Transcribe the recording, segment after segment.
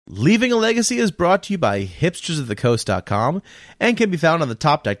Leaving a Legacy is brought to you by hipstersofthecoast.com and can be found on the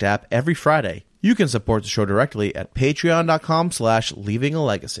Top Deck app every Friday. You can support the show directly at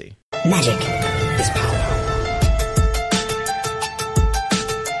patreon.com/leavingalegacy. Magic is power.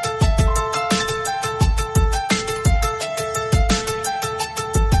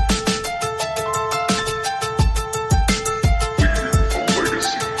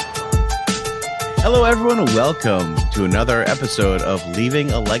 Hello, everyone, and welcome to another episode of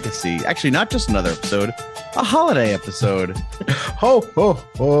Leaving a Legacy. Actually, not just another episode, a holiday episode. Ho, ho,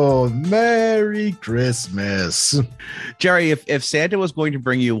 ho. Merry Christmas. Jerry, if Santa was going to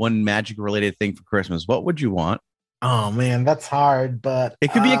bring you one magic-related thing for Christmas, what would you want? Oh, man, that's hard, but...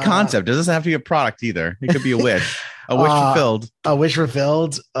 It could be a concept. It doesn't have to be a product either. It could be a wish. A wish fulfilled. A wish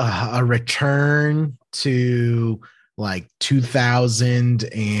fulfilled. A return to... like 2000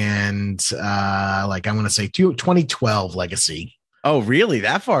 and I want to say 2012 Legacy. Oh, really?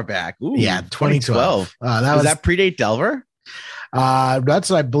 That far back? Ooh, yeah, 2012. Does that predate Delver? That's,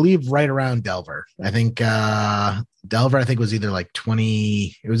 I believe, right around Delver. I think Delver, was either like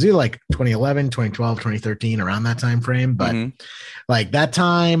 2011, 2012, 2013, around that time frame. But like that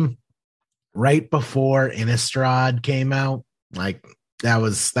time, right before Innistrad came out, like that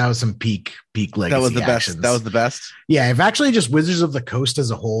was some peak Legacy. That was the actions. best. That was the best. Yeah, if actually just Wizards of the Coast as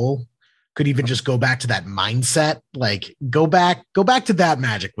a whole could even just go back to that mindset, like go back to that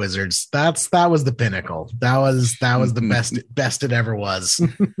Magic Wizards. That was the pinnacle. That was the best it ever was.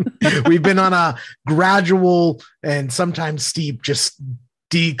 We've been on a gradual and sometimes steep just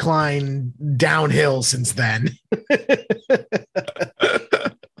decline downhill since then.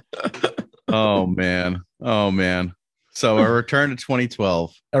 Oh man. So a return to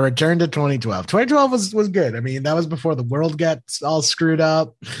 2012. A return to 2012. 2012 was good. I mean, that was before the world got all screwed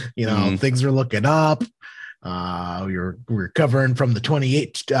up. You know, things were looking up. We were recovering from the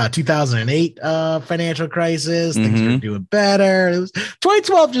 2008 financial crisis. Things were doing better. It was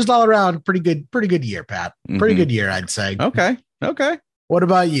 2012 just all around pretty good year, Pat. Pretty good year, I'd say. Okay. What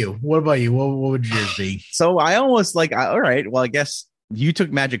about you? What would yours be? So I almost all right. Well, I guess you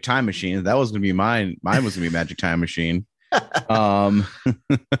took Magic Time Machine. That was going to be mine. Mine was going to be Magic Time Machine.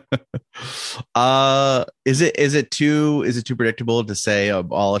 Is it too predictable to say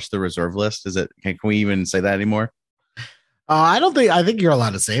abolish the reserve list? Can we even say that anymore? I think you're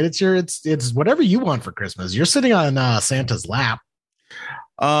allowed to say it. It's whatever you want for Christmas. You're sitting on Santa's lap.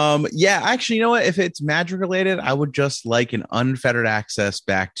 Yeah, actually, you know what? If it's Magic related, I would just like an unfettered access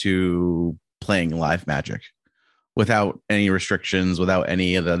back to playing live Magic without any restrictions, without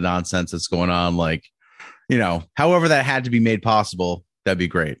any of the nonsense that's going on. Like, you know, however that had to be made possible, that'd be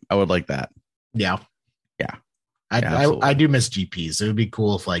great. I would like that. Yeah. I do miss GPs. It would be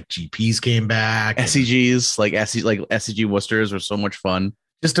cool if like GPs came back. SCGs, like SCG Worcesters were so much fun.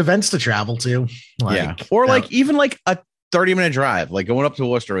 Just events to travel to. Or like even like a 30-minute drive, like going up to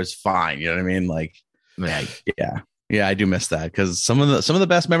Worcester is fine. You know what I mean? Like, yeah, I do miss that because some of the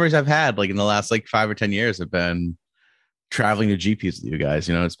best memories I've had, like in the last like 5 or 10 years, have been traveling to GPs with you guys.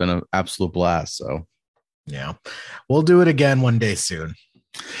 You know, it's been an absolute blast. So, yeah, we'll do it again one day soon.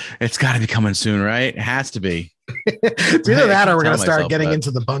 It's got to be coming soon, right? It has to be. It's either that or we're going to start getting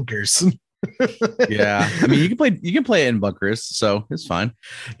into the bunkers. Yeah, I mean, you can play it in bunkers, so it's fine.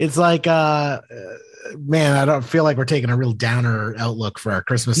 It's like, man, I don't feel like we're taking a real downer outlook for our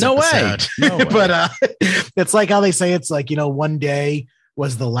Christmas episode. No way. But it's like how they say it's like, you know, one day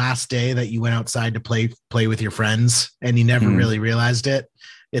was the last day that you went outside to play with your friends and you never really realized it.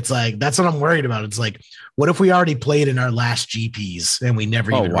 It's like, that's what I'm worried about. It's like, what if we already played in our last GPs and we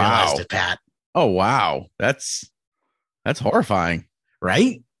never even realized it, Pat? Oh, wow. That's horrifying.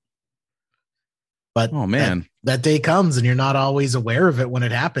 Right? But oh man, that day comes and you're not always aware of it when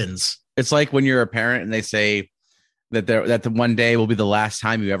it happens. It's like when you're a parent and they say that the one day will be the last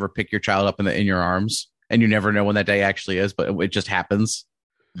time you ever pick your child up in your arms, and you never know when that day actually is, but it just happens.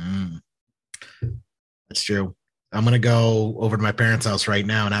 That's true. I'm gonna go over to my parents' house right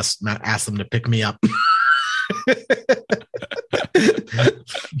now and ask them to pick me up.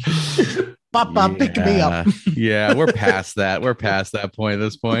 Papa, pick me up. Yeah, we're past that. We're past that point at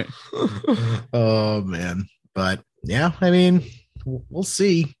this point. Oh man, but yeah, I mean, we'll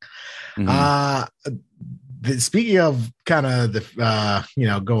see. Speaking of kind of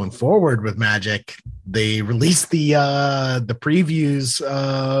the going forward with Magic, they released the previews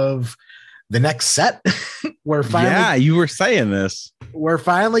of the next set. You were saying this. We're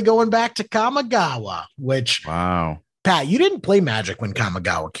finally going back to Kamigawa, which wow. Pat, you didn't play Magic when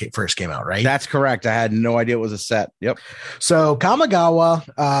Kamigawa first came out, right? That's correct. I had no idea it was a set. Yep. So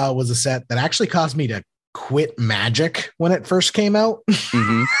Kamigawa was a set that actually caused me to quit Magic when it first came out.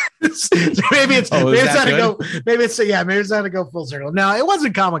 Mm-hmm. So maybe it's not to go full circle. No, it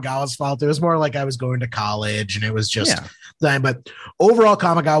wasn't Kamigawa's fault. It was more like I was going to college and it was just that. But overall,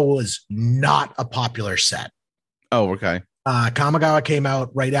 Kamigawa was not a popular set. Oh, okay. Kamigawa came out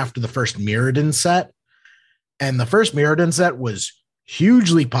right after the first Mirrodin set, and the first Mirrodin set was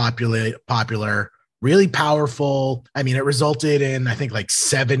hugely popular, really powerful. I mean, it resulted in, I think, like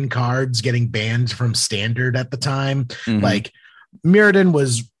 7 cards getting banned from standard at the time. Mm-hmm. Like Mirrodin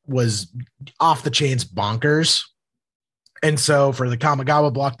was off the chains bonkers. And so for the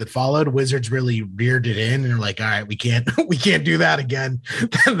Kamigawa block that followed, Wizards really reared it in and they're like, all right, we can't do that again.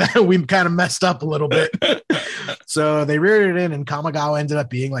 We kind of messed up a little bit. So they reared it in, and Kamigawa ended up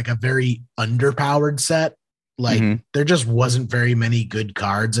being like a very underpowered set. Like there just wasn't very many good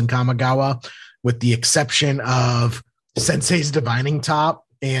cards in Kamigawa, with the exception of Sensei's Divining Top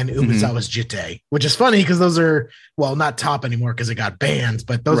and Umezawa's Jitte, which is funny because those are, well, not top anymore because it got banned,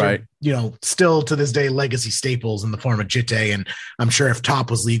 but those are, still to this day legacy staples in the form of Jitte. And I'm sure if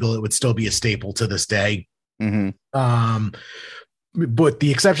top was legal, it would still be a staple to this day. But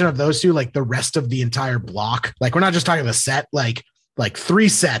the exception of those two, like the rest of the entire block, like we're not just talking the set, like 3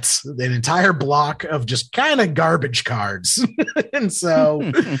 sets, an entire block of just kind of garbage cards. And so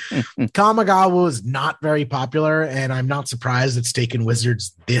Kamigawa was not very popular, and I'm not surprised it's taken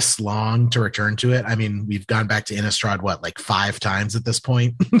Wizards this long to return to it. I mean, we've gone back to Innistrad, like 5 times at this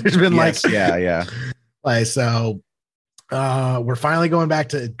point. There's been so we're finally going back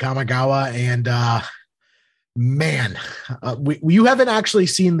to Kamigawa, and man, you haven't actually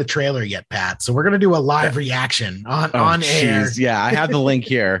seen the trailer yet, Pat. So we're gonna do a live reaction on air. Yeah, I have the link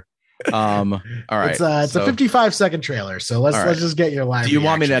here. All right, it's a 55-second trailer. So let's just get your live. Do you reaction.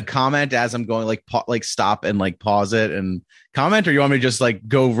 want me to comment as I'm going, like stop and like pause it and comment, or you want me to just like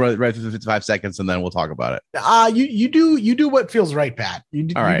go right through the 55 seconds and then we'll talk about it? You do what feels right, Pat. You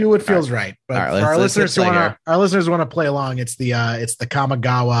do what feels right. But for our listeners who want to play along, it's the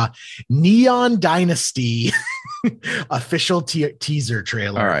Kamigawa Neon Dynasty official teaser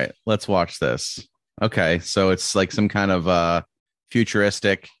trailer. All right, let's watch this. Okay, so it's like some kind of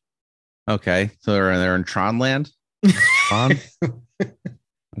futuristic. Okay, so they're in Tron land. Tron.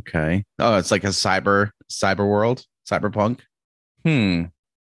 Okay. Oh, it's like a cyber world, cyberpunk.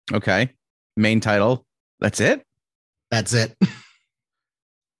 Okay. Main title. That's it.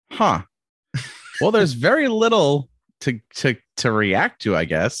 Huh. Well, there's very little to react to, I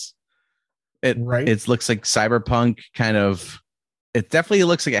guess. It looks like cyberpunk kind of. It definitely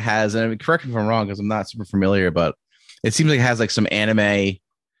looks like it has, and correct me if I'm wrong because I'm not super familiar, but it seems like it has like some anime.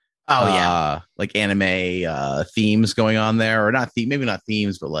 Like anime themes going on there, or maybe not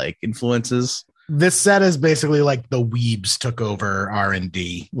themes, but like influences. This set is basically like the weebs took over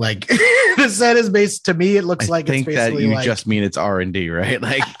R&D. Like the set is based, to me, it looks like it's basically that you just mean it's R&D, right?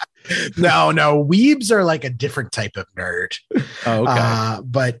 Like no, weebs are like a different type of nerd. Oh, okay.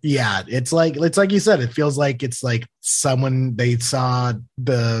 But yeah, it's like you said, it feels like it's like someone, they saw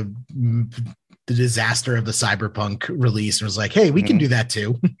the disaster of the cyberpunk release and was like, hey, we can do that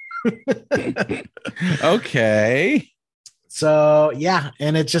too. Okay. So yeah,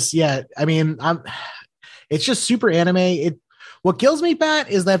 and it's just I mean, it's just super anime. What kills me,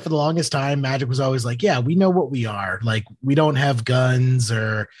 Pat, is that for the longest time, Magic was always like, yeah, we know what we are. Like, we don't have guns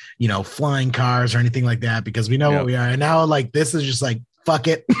or flying cars or anything like that because we know what we are. And now, like, this is just like, fuck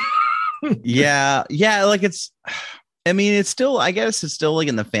it. yeah. Like I mean, it's still, I guess, it's still like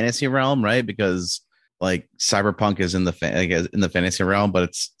in the fantasy realm, right? Because like cyberpunk is in the fantasy realm, but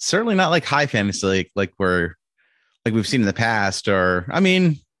it's certainly not like high fantasy like we've seen in the past. Or I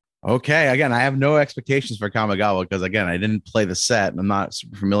mean, okay, again, I have no expectations for Kamigawa because again, I didn't play the set and I'm not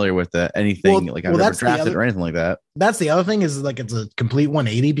super familiar with anything I've never drafted or anything like that. That's the other thing, is like it's a complete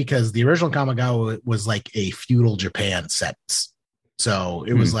 180 because the original Kamigawa was like a feudal Japan set, so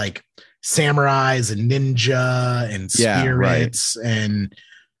it was like samurais and ninja and spirits and.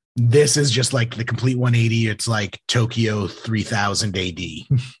 This is just like the complete 180. It's like Tokyo 3000 AD.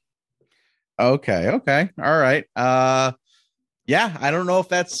 Okay. All right. Yeah, I don't know if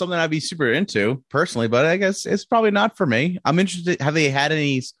that's something I'd be super into personally, but I guess it's probably not for me. I'm interested. Have they had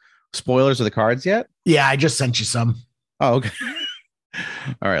any spoilers of the cards yet? Yeah, I just sent you some. Oh, okay.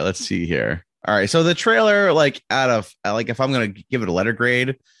 All right, let's see here. All right. So the trailer, like if I'm going to give it a letter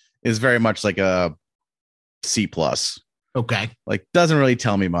grade, is very much like a C+. Okay. Like doesn't really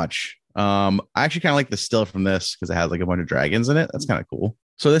tell me much. I actually kind of like the still from this because it has like a bunch of dragons in it. That's kind of cool.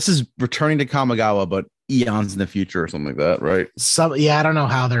 So this is returning to Kamigawa, but eons in the future or something like that, right? I don't know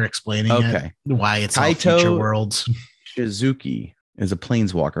how they're explaining it. Why it's all future worlds. Shizuki is a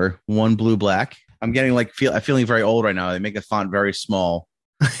planeswalker, 1 blue black. I'm getting like I'm feeling very old right now. They make the font very small.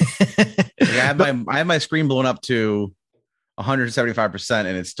 I have my screen blown up to 175%,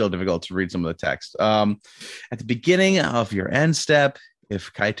 and it's still difficult to read some of the text. At the beginning of your end step,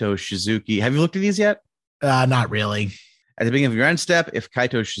 if Kaito Shizuki, have you looked at these yet? Not really. At the beginning of your end step, if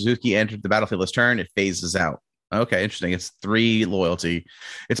Kaito Shizuki entered the battlefield this turn, it phases out. Okay, interesting. It's 3 loyalty.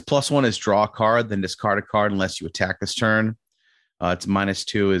 Its +1 is draw a card, then discard a card unless you attack this turn. Its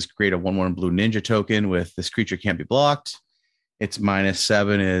 -2 is create a 1/1 blue ninja token with this creature can't be blocked. Its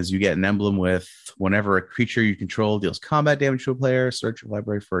 -7 is you get an emblem with whenever a creature you control deals combat damage to a player, search your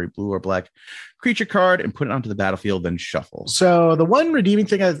library for a blue or black creature card and put it onto the battlefield, then shuffle. So the one redeeming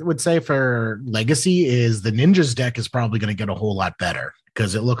thing I would say for Legacy is the Ninjas deck is probably going to get a whole lot better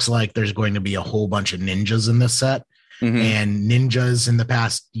because it looks like there's going to be a whole bunch of ninjas in this set. Mm-hmm. And ninjas in the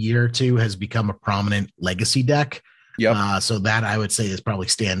past year or two has become a prominent Legacy deck. Yeah. So that I would say is probably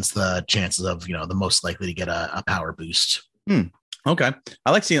stands the chances of, the most likely to get a power boost. Okay.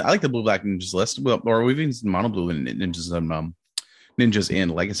 I like the blue black ninjas list, or we've even seen mono blue ninjas and ninjas in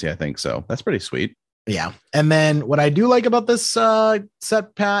Legacy, I think. So that's pretty sweet. Yeah. And then what I do like about this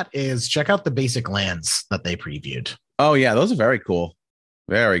set, Pat, is check out the basic lands that they previewed. Oh yeah, those are very cool.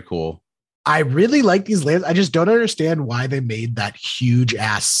 Very cool. I really like these lands. I just don't understand why they made that huge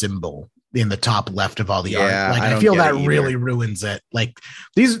ass symbol in the top left of all the art. Like I feel that really ruins it. Like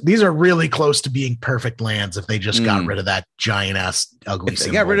these are really close to being perfect lands if they just got rid of that giant ass ugly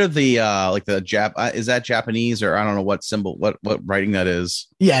symbol. They got rid of the is that Japanese, or I don't know what symbol, what writing that is.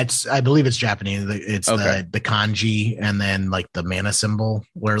 Yeah, I believe it's Japanese. It's okay. the kanji and then like the mana symbol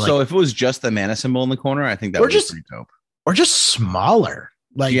where like, so if it was just the mana symbol in the corner, I think that would be pretty dope. Or just smaller.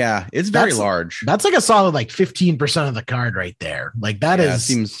 Like, yeah, it's very large. That's like a solid like 15% of the card right there. Like that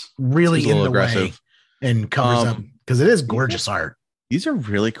seems really in the aggressive way and covers up because it is gorgeous art. These are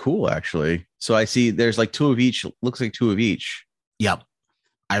really cool, actually. So I see there's like 2 of each. Looks like 2 of each. Yep.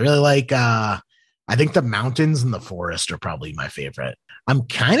 I really like I think the mountains and the forest are probably my favorite. I'm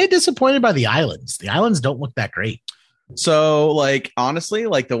kind of disappointed by the islands. The islands don't look that great. So, like, honestly,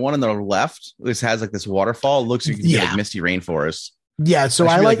 like the one on the left, this has like this waterfall. It looks like you can get like Misty Rainforest. Yeah, so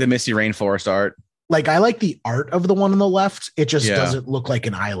I like the Misty Rainforest art. Like I like the art of the one on the left. It just doesn't look like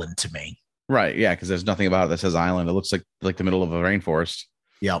an island to me. Right, yeah, because there's nothing about it that says island. It looks like the middle of a rainforest.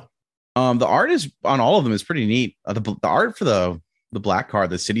 Yep. The art is on all of them is pretty neat. The art for the black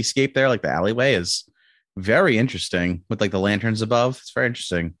card, the cityscape there, like the alleyway, is very interesting with like the lanterns above. It's very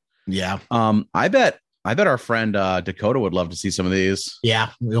interesting. Yeah. I bet our friend Dakota would love to see some of these. Yeah,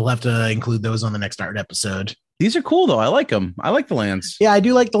 we'll have to include those on the next art episode. These are cool though. I like them. I like the lands. Yeah, I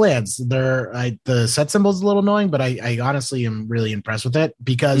do like the lands. The set symbol's a little annoying, but I honestly am really impressed with it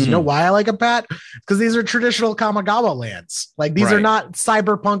because you know why I like them, Pat? Because these are traditional Kamigawa lands. Like these are not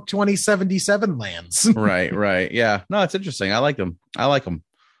Cyberpunk 2077 lands. Right. Yeah. No, it's interesting. I like them.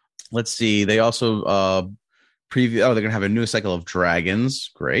 Let's see. They also preview. Oh, they're gonna have a new cycle of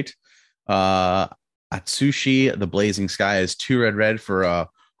dragons. Great. Atsushi, the Blazing Sky, is 2 red for a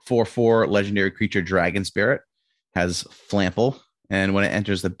 4/4 legendary creature Dragon Spirit. Has Flample, and when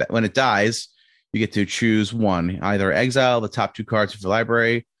it dies, you get to choose one. Either exile the top 2 cards of your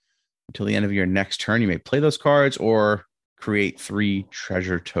library until the end of your next turn. You may play those cards or create 3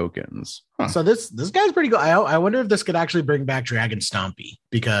 treasure tokens. Huh. So this guy's pretty good. I wonder if this could actually bring back Dragon Stompy,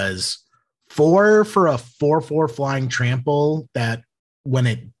 because 4 for a 4/4 flying trample that when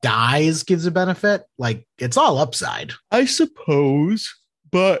it dies gives a benefit. Like it's all upside, I suppose,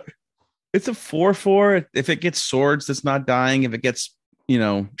 but it's a 4/4. If it gets swords, that's not dying. If it gets,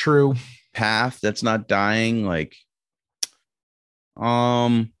 true path, that's not dying. Like,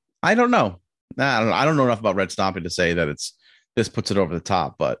 I don't know. I don't know enough about Red Stompy to say that this puts it over the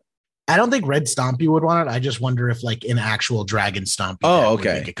top, but I don't think Red Stompy would want it. I just wonder if like an actual Dragon Stompy would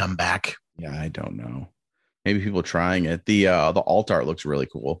make it come back. Yeah, I don't know. Maybe people trying it. The alt art looks really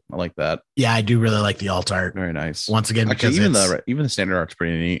cool. I like that. Yeah, I do really like the alt art. Very nice. Once again, because even the standard art's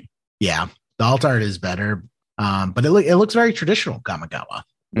pretty neat. Yeah, the alt art is better, but it looks very traditional Kamigawa.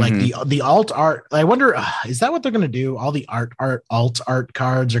 Like the alt art. I wonder, is that what they're going to do? All the alt art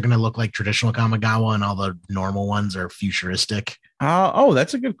cards are going to look like traditional Kamigawa, and all the normal ones are futuristic.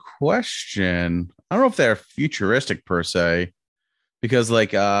 That's a good question. I don't know if they're futuristic per se, because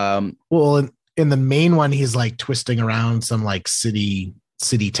like well, in the main one, he's like twisting around some like city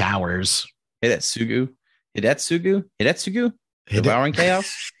towers. Hidetsugu, devouring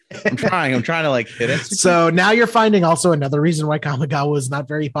chaos. I'm trying to like hit it. So now you're finding also another reason why Kamigawa was not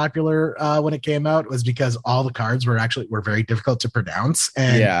very popular when it came out was because all the cards were very difficult to pronounce.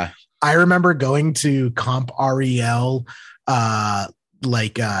 And I remember going to Comp REL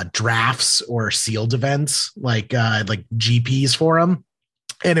like drafts or sealed events, like GPs for them,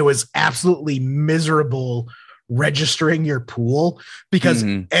 and it was absolutely miserable registering your pool because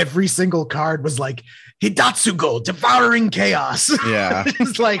every single card was like Hidatsugo, devouring chaos. Yeah.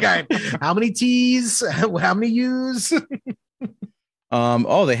 It's like, all right, how many T's, how many U's?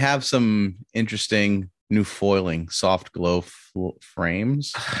 They have some interesting new foiling, soft glow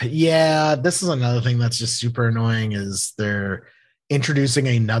frames. Yeah, this is another thing that's just super annoying is they're introducing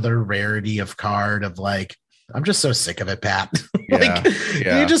another rarity of card of like, I'm just so sick of it, Pat. Like,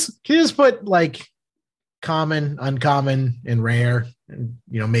 can you just put like common, uncommon, and rare, and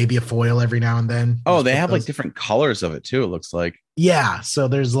maybe a foil every now and then. Oh, they have those, like different colors of it too, it looks like. Yeah, so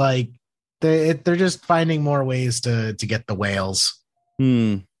there's like they're just finding more ways to get the whales.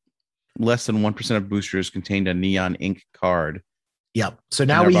 Less than 1% of boosters contained a neon ink card. Yep. So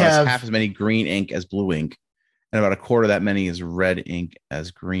now we have half as many green ink as blue ink, and about a quarter that many is red ink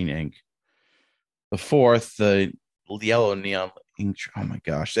as green ink. The fourth, the yellow neon ink. Oh my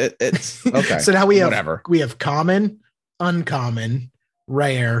gosh, it's okay. So now we have common, uncommon,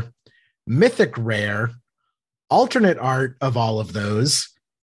 rare, mythic rare, alternate art of all of those.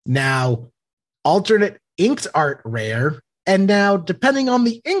 Now, alternate inked art rare. And now, depending on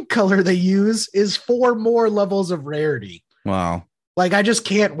the ink color they use, is 4 more levels of rarity. Wow. Like, I just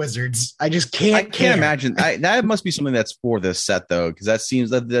can't, Wizards. I just can't. I can't imagine. That must be something that's for this set, though, because that seems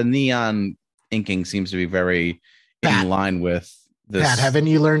that the neon inking seems to be very in line with this. Pat, haven't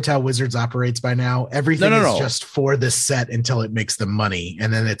you learned how Wizards operates by now? Everything is just for this set until it makes them money,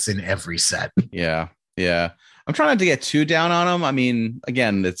 and then it's in every set. Yeah. I'm trying not to get too down on them. I mean,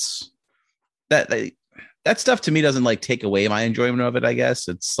 again, it's that stuff to me doesn't like take away my enjoyment of it. I guess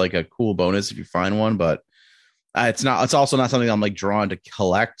it's like a cool bonus if you find one, but it's also not something I'm like drawn to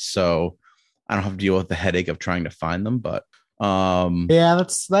collect. So I don't have to deal with the headache of trying to find them. But yeah,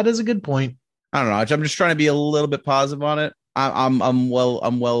 that is a good point. I don't know. I'm just trying to be a little bit positive on it. I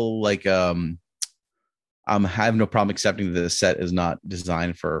have no problem accepting that the set is not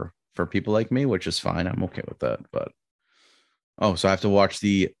designed for people like me, which is fine. I'm okay with that. But so I have to watch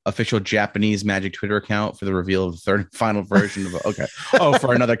the official Japanese Magic Twitter account for the reveal of the third and final version of okay.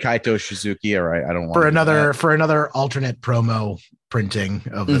 For another Kaito Shizuki. All right, I don't want for another alternate promo printing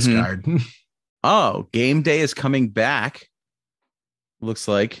of this card. Game Day is coming back. Looks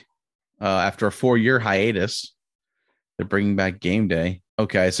like after a 4-year hiatus, they're bringing back Game Day.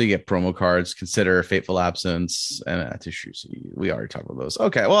 Okay, so you get promo cards. Consider Fateful Absence and Tishusi. We already talked about those.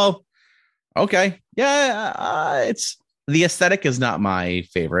 Okay, well, okay, yeah, it's. The aesthetic is not my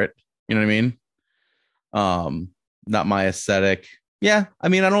favorite. You know what I mean? Not my aesthetic. Yeah. I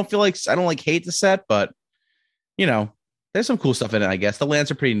mean, I don't hate the set, but there's some cool stuff in it, I guess. The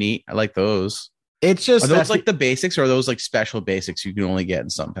lands are pretty neat. I like those. It's just, are those like the basics, or are those like special basics you can only get in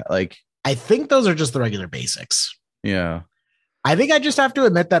some like? I think those are just the regular basics. Yeah. I think I just have to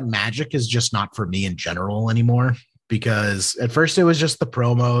admit that Magic is just not for me in general anymore, because at first it was just the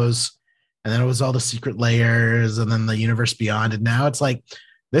promos, and then it was all the secret layers, and then the Universe Beyond. And now it's like,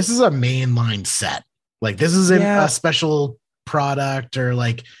 this is a mainline set. Like, this isn't a special product or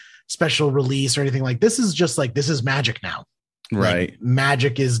like special release or anything. Like, this is just like, this is Magic now. Right. Like,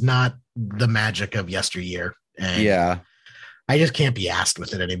 Magic is not the Magic of yesteryear. And I just can't be asked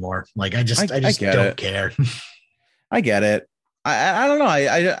with it anymore. Like, I just don't care. I get it. I don't know.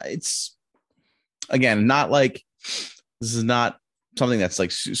 It's, again, not like, this is not something that's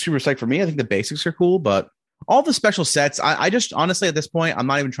like super psyched for me. I think the basics are cool, but all the special sets, I just honestly at this point, I'm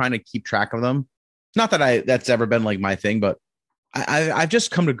not even trying to keep track of them. Not that that's ever been like my thing, but I've just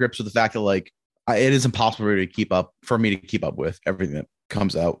come to grips with the fact that like it is impossible for me to keep up with everything that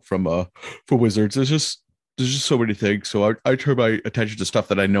comes out from for Wizards. There's just so many things. So I turn my attention to stuff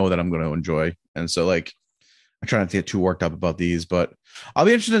that I know that I'm going to enjoy, and so like I try not to get too worked up about these, but I'll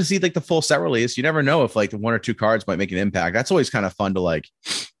be interested to see like the full set release. You never know if like 1 or 2 cards might make an impact. That's always kind of fun to like,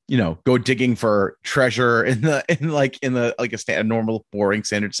 go digging for treasure in a normal boring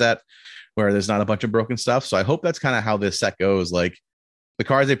standard set where there's not a bunch of broken stuff. So I hope that's kind of how this set goes. Like the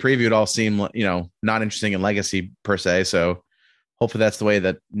cards they previewed all seem, not interesting in Legacy per se. So hopefully that's the way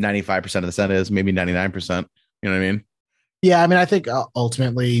that 95% of the set is, maybe 99%. You know what I mean? Yeah. I mean, I think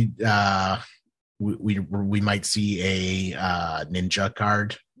ultimately, we might see a ninja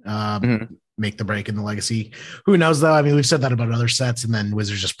card make the break in the Legacy. Who knows though? I mean, we've said that about other sets, and then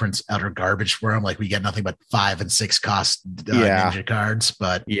Wizards just prints utter garbage for them. Like, we get nothing but 5 and 6 cost ninja cards.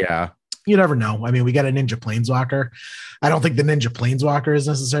 But you never know. I mean, we got a Ninja Planeswalker. I don't think the Ninja Planeswalker is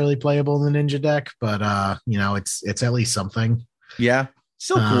necessarily playable in the Ninja deck, but it's at least something. Yeah,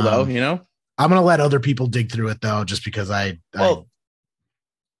 still cool though. I'm gonna let other people dig through it though, just because I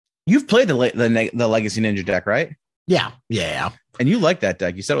You've played the Legacy Ninja deck, right? Yeah. And you like that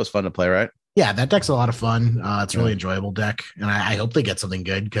deck. You said it was fun to play, right? Yeah, that deck's a lot of fun. It's a really enjoyable deck, and I hope they get something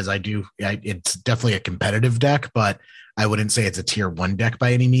good because it's definitely a competitive deck, but I wouldn't say it's a tier 1 deck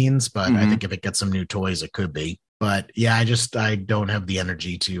by any means. But I think if it gets some new toys, it could be. But yeah, I don't have the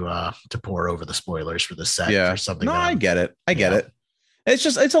energy to pour over the spoilers for the set. Yeah, for something. No, I get it. I get it.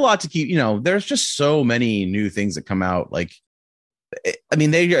 It's a lot to keep. There's just so many new things that come out. Like, I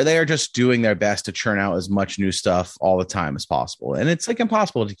mean, they are just doing their best to churn out as much new stuff all the time as possible, and it's like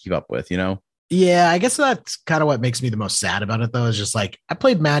impossible to keep up with. Yeah, I guess that's kind of what makes me the most sad about it, though, is just like I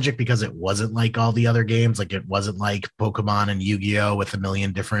played Magic because it wasn't like all the other games. Like it wasn't like Pokemon and Yu-Gi-Oh! With a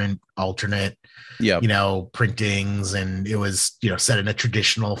million different alternate, printings. And it was, set in a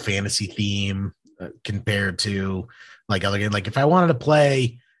traditional fantasy theme compared to like other games. Like if I wanted to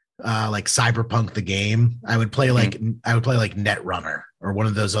play like Cyberpunk the game, I would play like Netrunner or one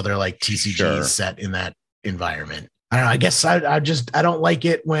of those other like TCGs set in that environment. I don't know. I guess I don't like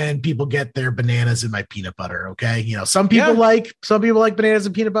it when people get their bananas in my peanut butter. Okay. Some people like bananas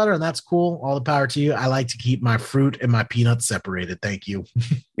and peanut butter, and that's cool. All the power to you. I like to keep my fruit and my peanuts separated. Thank you.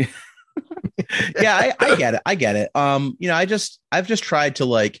 Yeah, I get it. I get it. I've just tried to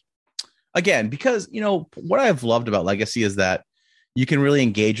like, again, because, what I've loved about Legacy is that you can really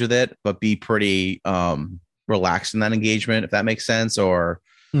engage with it, but be pretty relaxed in that engagement, if that makes sense. Or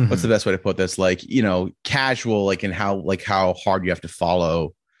what's the best way to put this? Like, casual, like in how hard you have to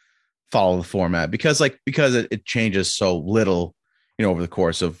follow the format because it changes so little, over the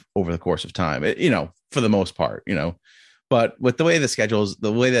course of time, for the most part, but with the way the schedules,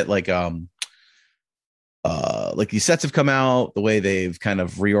 the way that like these sets have come out, the way they've kind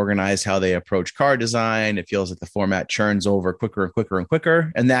of reorganized how they approach card design, it feels like the format churns over quicker and quicker and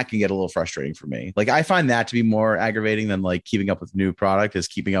quicker. And that can get a little frustrating for me. Like I find that to be more aggravating than like keeping up with new product is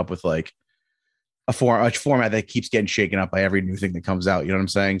keeping up with like a format that keeps getting shaken up by every new thing that comes out. You know what I'm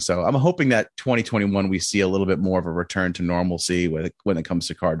saying? So I'm hoping that 2021, we see a little bit more of a return to normalcy when it comes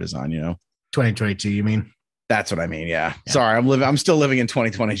to card design, 2022, you mean? That's what I mean. Yeah. Sorry. I'm still living in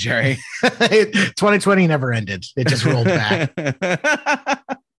 2020, Jerry. 2020 never ended. It just rolled back.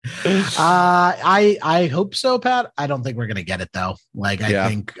 I hope so, Pat. I don't think we're going to get it though. Like I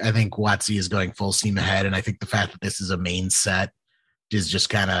think WotC is going full steam ahead. And I think the fact that this is a main set is just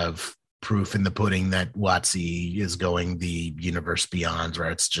kind of proof in the pudding that WotC is going the universe beyond,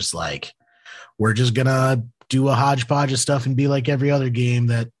 where it's just like, we're just going to do a hodgepodge of stuff and be like every other game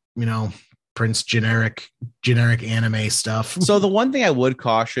that, prints generic anime stuff. So the one thing I would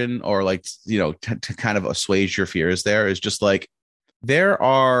caution, or like, to kind of assuage your fears there, is just like, there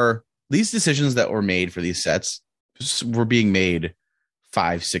are these decisions that were made for these sets were being made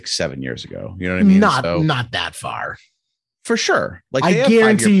 5, 6, 7 years ago. You know what I mean? Not that far. For sure. Like I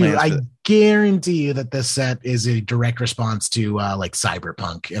guarantee you that this set is a direct response to like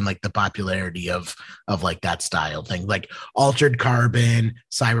Cyberpunk and like the popularity of like that style thing, like Altered Carbon,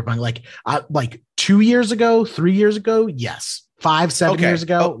 Cyberpunk, like 2 years ago, 3 years ago. Yes. 5, 7 years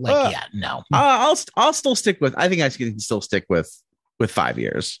ago. No. I'll still stick with, I think I can still stick with 5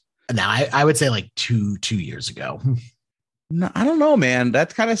 years. Now I would say like 2 years ago. No, I don't know, man.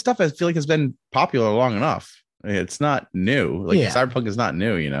 That kind of stuff I feel like has been popular long enough. It's not new. Cyberpunk is not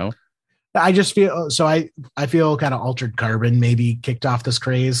new, I just feel so. I feel kind of Altered Carbon maybe kicked off this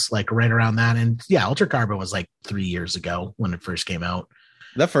craze like right around that. And yeah, Altered Carbon was like 3 years ago when it first came out.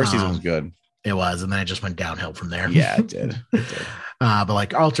 That first season was good. It was, and then it just went downhill from there. Yeah, it did. But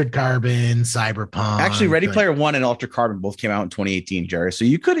like Altered Carbon, Cyberpunk. Actually, Ready Player One and Altered Carbon both came out in 2018, Jerry. So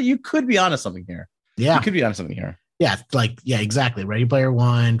you could be onto something here. Yeah, you could be onto something here. Yeah, exactly. Ready Player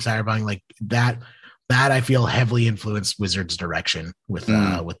One, Cyberpunk, like that. That I feel heavily influenced Wizards' direction with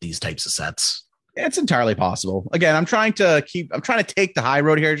these types of sets. It's entirely possible. Again, I'm trying to take the high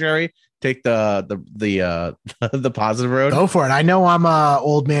road here, Jerry. Take the positive road. Go for it. I know I'm a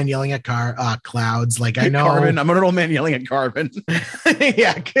old man yelling at clouds. Like I know Carbon. I'm an old man yelling at Carbon.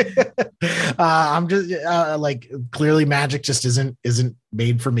 Yeah. I'm just like clearly Magic just isn't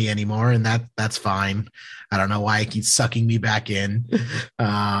made for me anymore, and that's fine. I don't know why it keeps sucking me back in.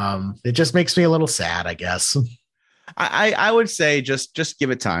 It just makes me a little sad, I guess. I would say just give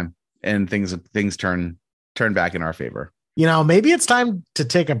it time, and things turn back in our favor. Maybe it's time to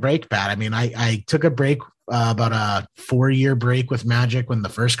take a break, Pat. I mean, I took a break, about a 4-year break with Magic when the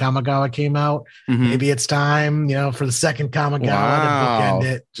first Kamigawa came out. Mm-hmm. Maybe it's time, for the second Kamigawa to bookend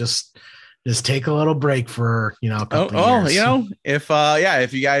it. Just just take a little break for, a couple of years.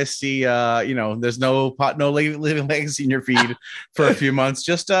 If you guys see, there's no living legacy in your feed for a few months,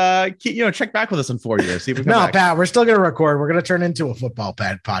 just check back with us in 4 years. See if we come back. Pat, we're still going to record. We're going to turn into a football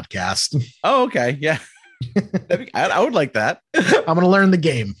podcast. Oh, okay. Yeah. I would like that. I'm going to learn the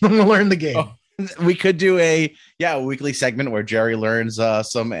game. Oh, we could do a weekly segment where Jerry learns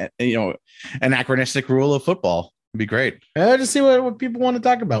some, anachronistic rule of football. It'd be great. Just see what people want to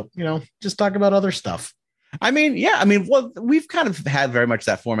talk about. Just talk about other stuff. We've kind of had very much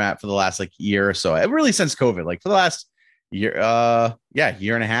that format for the last year or so. Really since COVID, for the last year,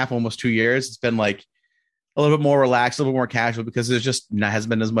 year and a half, almost 2 years. It's been a little bit more relaxed, a little bit more casual because there's just hasn't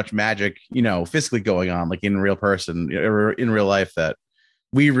been as much magic, physically going on, in real person or in real life that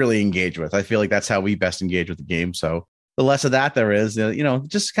we really engage with. I feel like that's how we best engage with the game. So the less of that there is,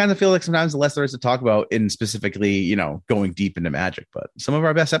 just kind of feel like sometimes the less there is to talk about in specifically, going deep into Magic. But some of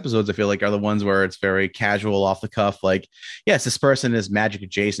our best episodes, I feel like, are the ones where it's very casual, off the cuff. Yes, this person is Magic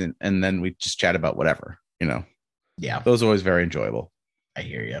adjacent, and then we just chat about whatever, Yeah, those are always very enjoyable. I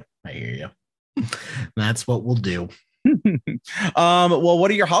hear you. That's what we'll do. Well,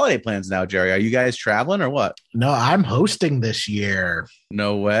 what are your holiday plans now, Jerry? Are you guys traveling or what? No, I'm hosting this year.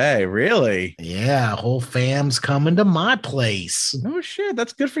 No way, really? Yeah, whole fam's coming to my place. Oh shit,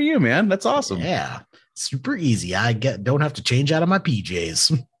 that's good for you, man. That's awesome. Yeah, super easy. I don't have to change out of my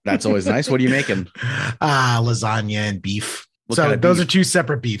PJs. That's always nice. What are you making? Lasagna and beef. So those are two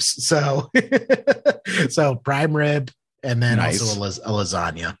separate beefs. So prime rib and then also a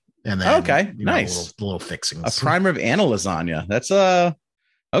lasagna. And then nice little fixings. A prime rib and a lasagna. That's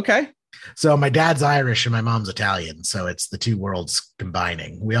okay. So my dad's Irish and my mom's Italian, so it's the two worlds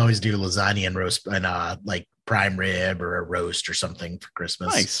combining. We always do lasagna and roast and prime rib or a roast or something for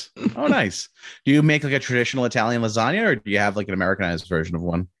Christmas. Nice. Oh, nice. Do you make a traditional Italian lasagna, or do you have an Americanized version of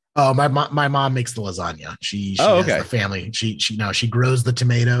one? Oh, my mom makes the lasagna. She has the family. She grows the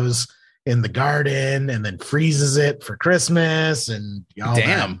tomatoes in the garden and then freezes it for Christmas and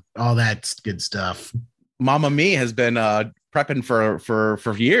all that good stuff. Mama Me has been prepping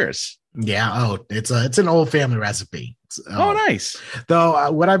for years. Yeah. Oh, it's an old family recipe. Nice.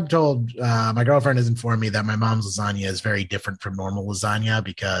 Though what I'm told, my girlfriend has informed me that my mom's lasagna is very different from normal lasagna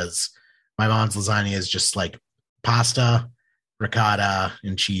because my mom's lasagna is just pasta, ricotta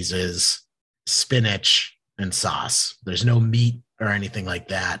and cheeses, spinach and sauce. There's no meat or anything like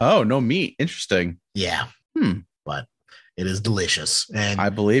that. Oh, no meat. Interesting. Yeah. But it is delicious. And I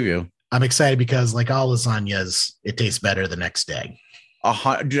believe you. I'm excited because all lasagnas, it tastes better the next day.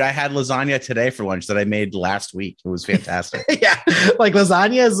 Dude, I had lasagna today for lunch that I made last week. It was fantastic. Yeah.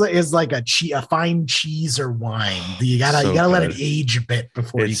 Lasagna is like a fine cheese or wine. You gotta let it age a bit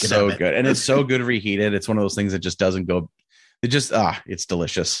before you can have it. It's so good. And it's so good reheated. It's one of those things that just doesn't go. It's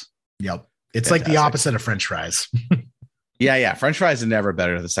delicious. Yep. It's fantastic. The opposite of French fries. Yeah. French fries are never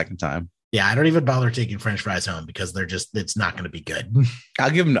better the second time. Yeah, I don't even bother taking French fries home because it's not going to be good. I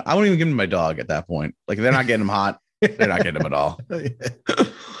won't even give them my dog at that point. If they're not getting them hot, they're not getting them at all.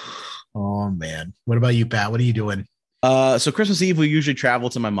 Oh man. What about you, Pat? What are you doing? So Christmas Eve, we usually travel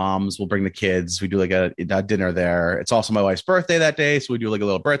to my mom's. We'll bring the kids. We do a dinner there. It's also my wife's birthday that day. So we do a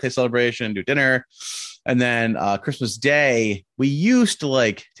little birthday celebration, do dinner. And then Christmas Day, we used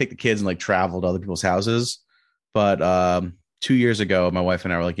to take the kids and travel to other people's houses. But 2 years ago, my wife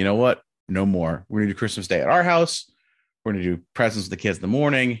and I were like, you know what? No more. We're going to do Christmas Day at our house. We're going to do presents with the kids in the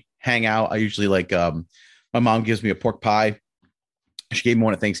morning, hang out. I usually my mom gives me a pork pie. She gave me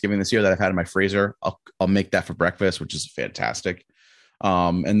one at Thanksgiving this year that I've had in my freezer. I'll make that for breakfast, which is fantastic.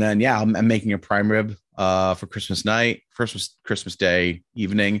 And then, I'm making a prime rib for Christmas night, Christmas Day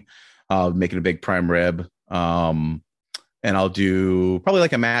evening, making a big prime rib. And I'll do probably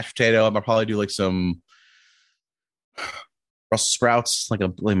a mashed potato. I'll probably do some Brussels sprouts, like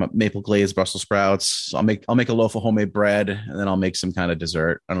a maple glazed Brussels sprouts. I'll make a loaf of homemade bread, and then I'll make some kind of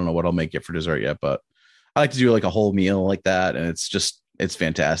dessert. I don't know what I'll make it for dessert yet, but I like to do a whole meal like that, and it's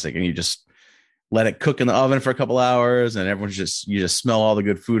fantastic. And you just let it cook in the oven for a couple hours, and you just smell all the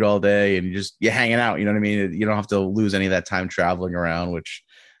good food all day, and you're hanging out. You know what I mean? You don't have to lose any of that time traveling around, which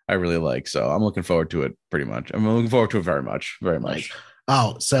I really like. So I'm looking forward to it pretty much. I'm looking forward to it very much, very much.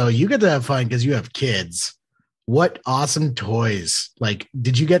 Oh, so you get to have fun because you have kids. What awesome toys.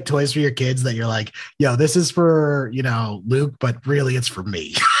 Did you get toys for your kids that you're like, yo, this is for, Luke, but really it's for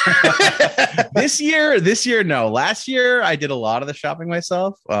me? This year, no. Last year I did a lot of the shopping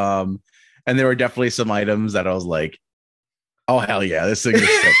myself. And there were definitely some items that I was like, oh, hell yeah, this thing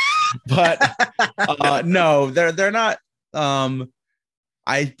is sick. But no, they're not.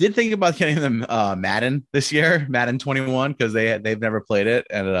 I did think about getting them Madden this year, Madden 21, because they've never played it.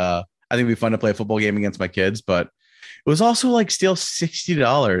 And I think it'd be fun to play a football game against my kids, but it was also like still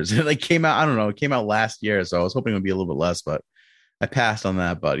 $60. It like came out, I don't know, it came out last year, so I was hoping it would be a little bit less, but I passed on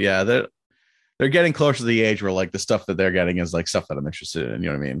that. But yeah, they're getting closer to the age where like the stuff that they're getting is like stuff that I'm interested in.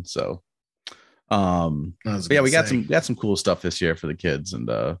 You know what I mean? So, but yeah, we got some cool stuff this year for the kids, and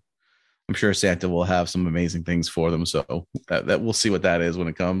I'm sure Santa will have some amazing things for them. So that we'll see what that is when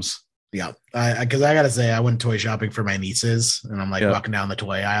it comes. Yeah, because I gotta say, I went toy shopping for my nieces, and I'm like walking down the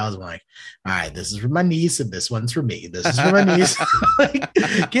toy aisles. I'm like, all right, this is for my niece, and this one's for me. This is for my niece. Like,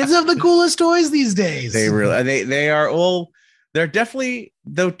 kids have the coolest toys these days. They are all. They're definitely,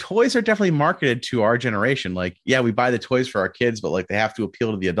 the toys are definitely marketed to our generation. Like, yeah, we buy the toys for our kids, but like they have to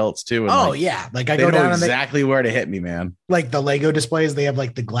appeal to the adults too. And like I go down exactly where to hit me, man. Like the Lego displays, they have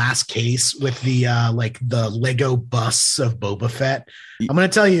like the glass case with the like the Lego busts of Boba Fett. I'm gonna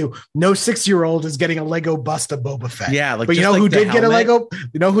tell you, no 6-year-old is getting a Lego bust of Boba Fett. Yeah, like, but you know who did get a Lego?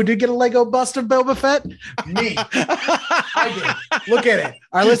 You know who did get a Lego bust of Boba Fett? Me. I did. Look at it.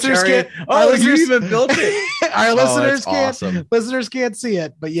 Our listeners can't. You even built it. Our listeners can't. Awesome. Listeners can't see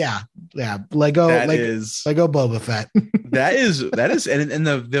it, but yeah, Lego Boba Fett. that is, and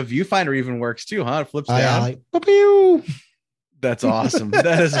the viewfinder even works too, huh? It flips down. Yeah, like, pew. That's awesome.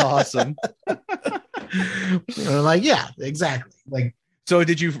 That is awesome. Like, yeah, exactly. Like, so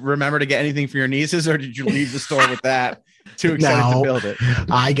did you remember to get anything for your nieces, or did you leave the store with that? Too excited to build it.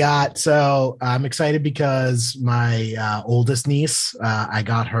 I'm excited because my oldest niece, I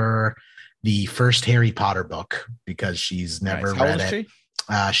got her the first Harry Potter book because she's never read it.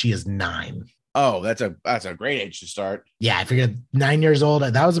 She is 9. Oh, that's a great age to start. Yeah, I figured 9 years old.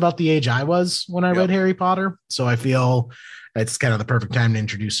 That was about the age I was when I read Harry Potter. So I feel it's kind of the perfect time to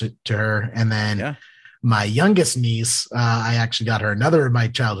introduce it to her. And then my youngest niece, I actually got her another of my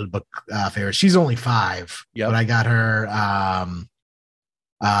childhood book favorites. She's only 5, but I got her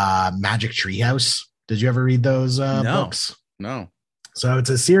Magic Treehouse. Did you ever read those books? No. So it's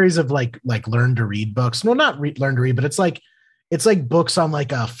a series of like learn to read books. No, not learn to read, but it's like books on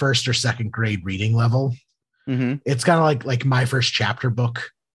like a first or second grade reading level. Mm-hmm. It's kind of like my first chapter book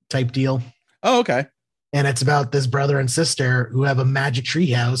type deal. Oh, okay. And it's about this brother and sister who have a magic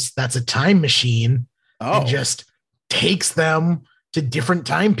treehouse that's a time machine and just takes them to different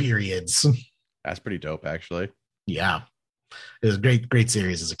time periods. That's pretty dope, actually. Yeah. It was a great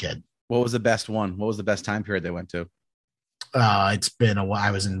series as a kid. What was the best one? What was the best time period they went to? It's been a while.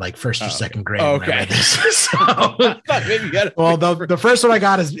 I was in like first or second grade. Oh, okay. When I read this. So, maybe you got well, the first one I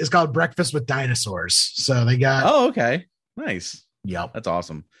got is called Breakfast with Dinosaurs. So they got. Oh, okay. Nice. Yep. That's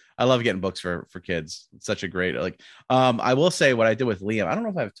awesome. I love getting books for kids. It's such a great, I will say what I did with Liam. I don't know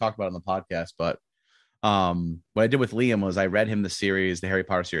if I've talked about it on the podcast, but what I did with Liam was I read him the Harry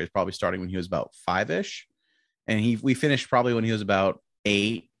Potter series, probably starting when he was about 5-ish. And we finished probably when he was about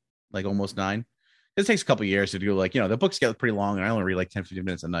 8, like almost 9. It takes a couple of years to do the books get pretty long and I only read like 10-15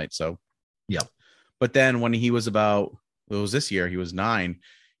 minutes a night. So, yep. But then when he was it was this year, he was 9.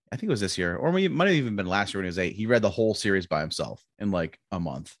 I think it was this year, or it might have even been last year when he was 8. He read the whole series by himself in like a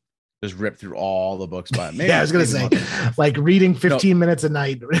month. Just ripped through all the books by him. Yeah, I was gonna say, like reading 15 minutes a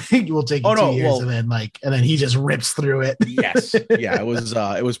night will take you 2 years, and then he just rips through it. Yes, yeah,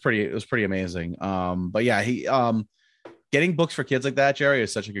 it was pretty amazing. But yeah, he getting books for kids like that, Jerry,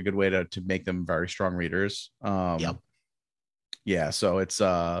 is such a good way to make them very strong readers. Yep. Yeah, so it's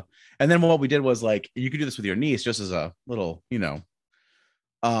and then what we did was like you could do this with your niece just as a little,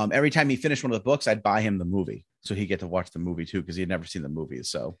 every time he finished one of the books, I'd buy him the movie so he'd get to watch the movie too because he had never seen the movies.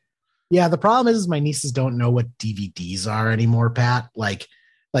 So. Yeah, the problem is my nieces don't know what DVDs are anymore, Pat. Like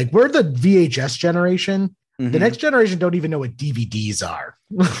we're the VHS generation. Mm-hmm. The next generation don't even know what DVDs are.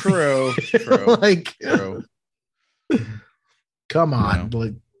 True. True. Come on.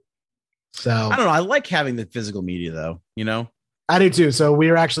 So I don't know. I like having the physical media though, I do too. So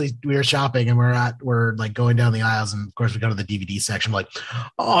we were shopping and we're like going down the aisles, and of course we go to the DVD section. I'm like,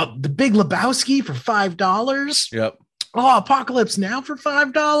 oh, The Big Lebowski for $5. Yep. Oh, Apocalypse Now for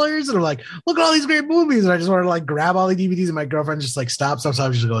 $5. And I'm like, look at all these great movies. And I just wanted to like grab all the DVDs, and my girlfriend just like stops. So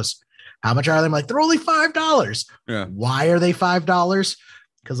she just goes, how much are they? I'm like, they're only $5. Yeah. Why are they $5?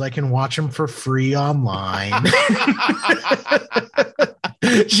 Because I can watch them for free online.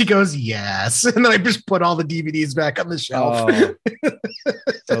 She goes, yes. And then I just put all the DVDs back on the shelf. Oh,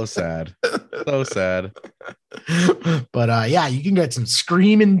 so sad. So sad. But yeah, you can get some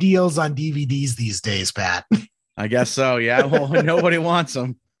screaming deals on DVDs these days, Pat. I guess so. Yeah. Well, nobody wants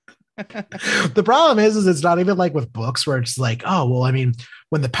them. The problem is it's not even like with books where it's like, oh, well, I mean,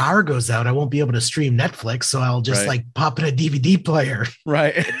 when the power goes out, I won't be able to stream Netflix. So I'll just like pop in a DVD player.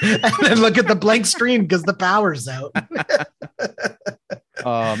 Right. And then look at the blank screen because the power's out.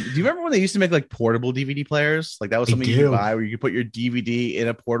 Do you remember when they used to make like portable DVD players? Like that was something you could buy where you could put your DVD in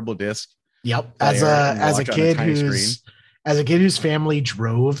a portable disc. Yep. As a kid whose family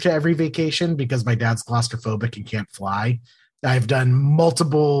drove to every vacation because my dad's claustrophobic and can't fly, I've done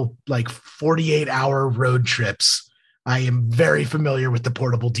multiple like 48-hour road trips. I am very familiar with the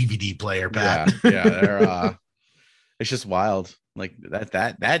portable DVD player, Pat. Yeah, it's just wild. Like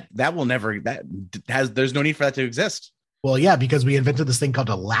that will never there's no need for that to exist. Well, yeah, because we invented this thing called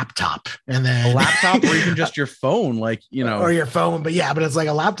a laptop, and then a laptop or even just your phone, like, you know, or your phone. But it's like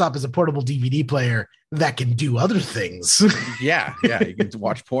a laptop is a portable DVD player that can do other things. Yeah. You can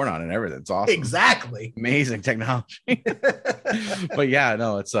watch porn on it and everything. It's awesome. Exactly. Amazing technology. But yeah,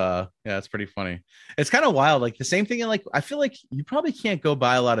 no, it's pretty funny. It's kind of wild. Like the same thing. Like, I feel like you probably can't go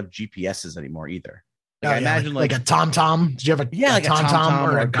buy a lot of GPSs anymore either. Like, I imagine like a TomTom. Did you have a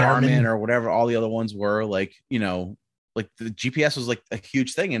TomTom or a Garmin or whatever all the other ones were? Like, you know, like the GPS was like a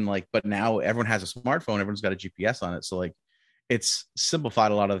huge thing, and like, but now everyone has a smartphone, everyone's got a GPS on it, so like it's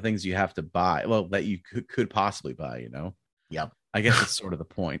simplified a lot of the things you have to buy, well, that you could possibly buy, you know. Yep. I guess that's sort of the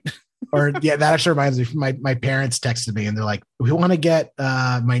point. Or that actually reminds me, my parents texted me and they're like, we want to get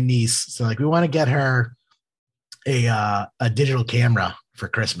my niece, so like we want to get her a digital camera for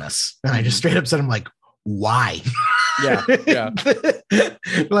Christmas, and I just straight up said, I'm like, why? Yeah.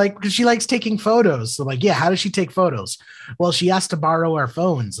 Like, because she likes taking photos. So like, yeah, how does she take photos? Well, she has to borrow our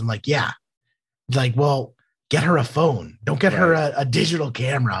phones. I'm like, yeah. Like, well, get her a phone. Don't get her a digital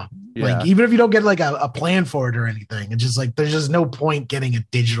camera. Yeah. Like, even if you don't get like a plan for it or anything, it's just like, there's just no point getting a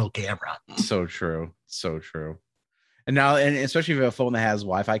digital camera. So true. And now, and especially if you have a phone that has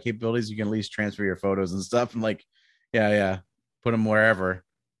Wi-Fi capabilities, you can at least transfer your photos and stuff. And like, yeah. Put them wherever.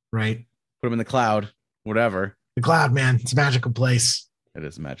 Right. Put them in the cloud, whatever. The cloud, man, it's a magical place. It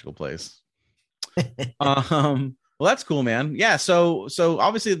is a magical place. Well, that's cool, man. Yeah, so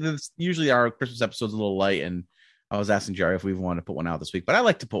obviously usually our Christmas episode's a little light, and I was asking Jerry if we want to put one out this week, but I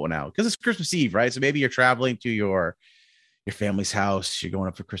like to put one out because it's Christmas Eve, right? So maybe you're traveling to your family's house, you're going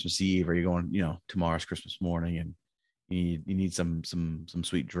up for Christmas Eve, or you're going, you know, tomorrow's Christmas morning, and you need some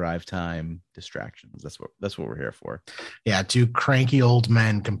sweet drive time distractions. That's what we're here for. Yeah, two cranky old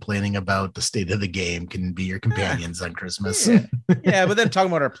men complaining about the state of the game can be your companions on Christmas. Yeah, but then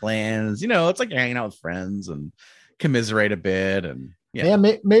talking about our plans, you know, it's like you're hanging out with friends and commiserate a bit, and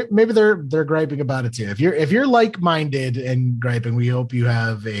maybe they're griping about it too. If you're like-minded and griping, we hope you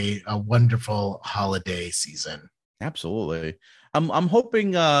have a wonderful holiday season. Absolutely. I'm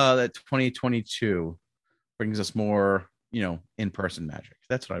hoping that 2022 brings us more, you know, in-person magic.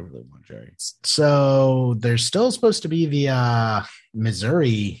 That's what I really want, Jerry. So there's still supposed to be the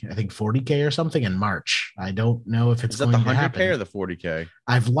Missouri, I think 40K or something in March. I don't know if it's going to happen. Is that the 100K or the 40K?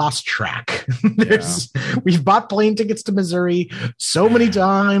 I've lost track. We've bought plane tickets to Missouri so many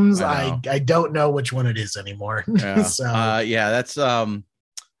times. I don't know which one it is anymore. Yeah. So that's I'm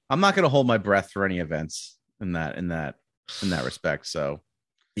not going to hold my breath for any events in that respect. So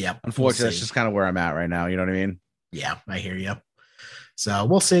yeah, unfortunately, that's just kind of where I'm at right now. You know what I mean? Yeah, I hear you. So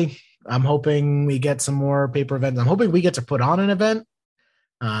we'll see. I'm hoping we get some more paper events. I'm hoping we get to put on an event.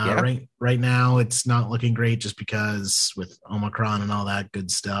 Right now, it's not looking great just because with Omicron and all that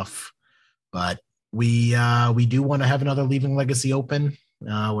good stuff. But we do want to have another Leaving Legacy Open.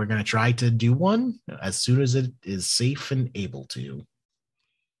 We're going to try to do one as soon as it is safe and able to.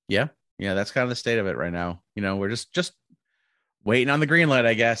 Yeah, that's kind of the state of it right now. You know, we're just waiting on the green light,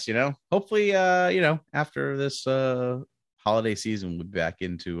 I guess. You know, hopefully, you know, after this holiday season, we'll be back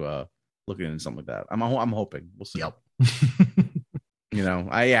into looking into something like that. I'm hoping. We'll see. Yep. You know,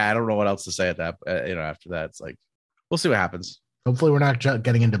 I don't know what else to say at that. You know, after that, it's like we'll see what happens. Hopefully, we're not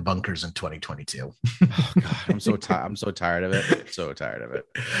getting into bunkers in 2022. Oh, God, I'm so tired of it. So tired of it.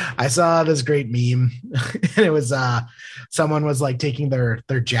 I saw this great meme, and it was someone was like taking their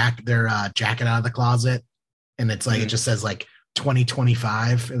jacket out of the closet, and it's like it just says like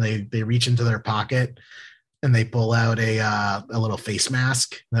 2025, and they reach into their pocket and they pull out a little face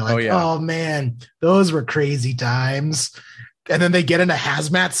mask. And they're like, oh man, those were crazy times. And then they get in a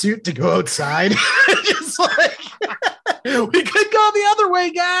hazmat suit to go outside. Just like, we could go the other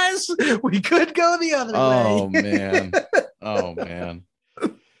way, guys. We could go the other way. Oh man.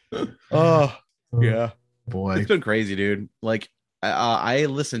 Oh yeah, boy, it's been crazy, dude. Like I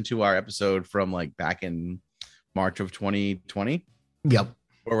listened to our episode from like back in March of 2020. Yep.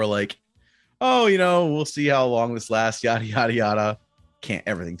 Where we're like, oh, you know, we'll see how long this lasts, yada yada yada.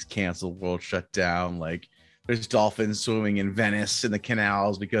 Everything's canceled, world shut down. Like there's dolphins swimming in Venice in the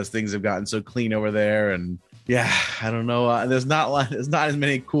canals because things have gotten so clean over there. And yeah, I don't know. There's not as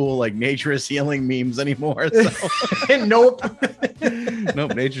many cool like nature is healing memes anymore. So. Nope.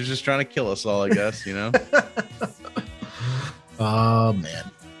 Nope. Nature's just trying to kill us all, I guess, you know? Oh,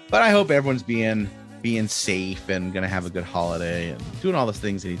 man. But I hope everyone's being safe and going to have a good holiday and doing all the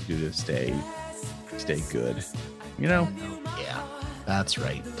things they need to do to stay good, you know? Yeah, that's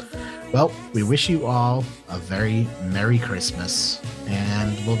right. Well, we wish you all a very Merry Christmas,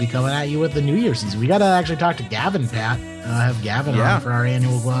 and we'll be coming at you with the New Year season. We got to actually talk to Gavin, Pat. Have Gavin on for our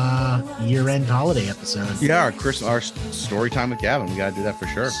annual year-end holiday episode. Yeah, our story time with Gavin. We got to do that for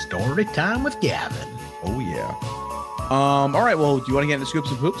sure. Story time with Gavin. Oh, yeah. All right, well, do you want to get into Scoops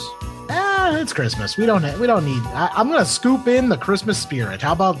and Poops? It's Christmas. We don't need. I'm going to scoop in the Christmas spirit.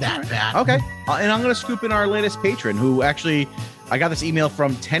 How about that, Pat? Okay. And I'm going to scoop in our latest patron who actually... I got this email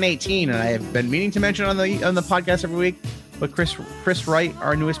from 1018, and I have been meaning to mention on the podcast every week. But Chris Wright,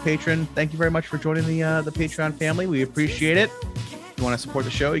 our newest patron, thank you very much for joining the Patreon family. We appreciate it. If you want to support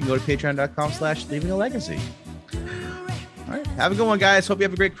the show, you can go to patreon.com/leavingalegacy. All right, have a good one, guys. Hope you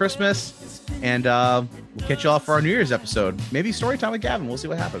have a great Christmas, and we'll catch you all for our New Year's episode. Maybe story time with Gavin. We'll see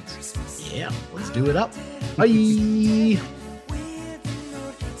what happens. Yeah, let's do it up. Bye.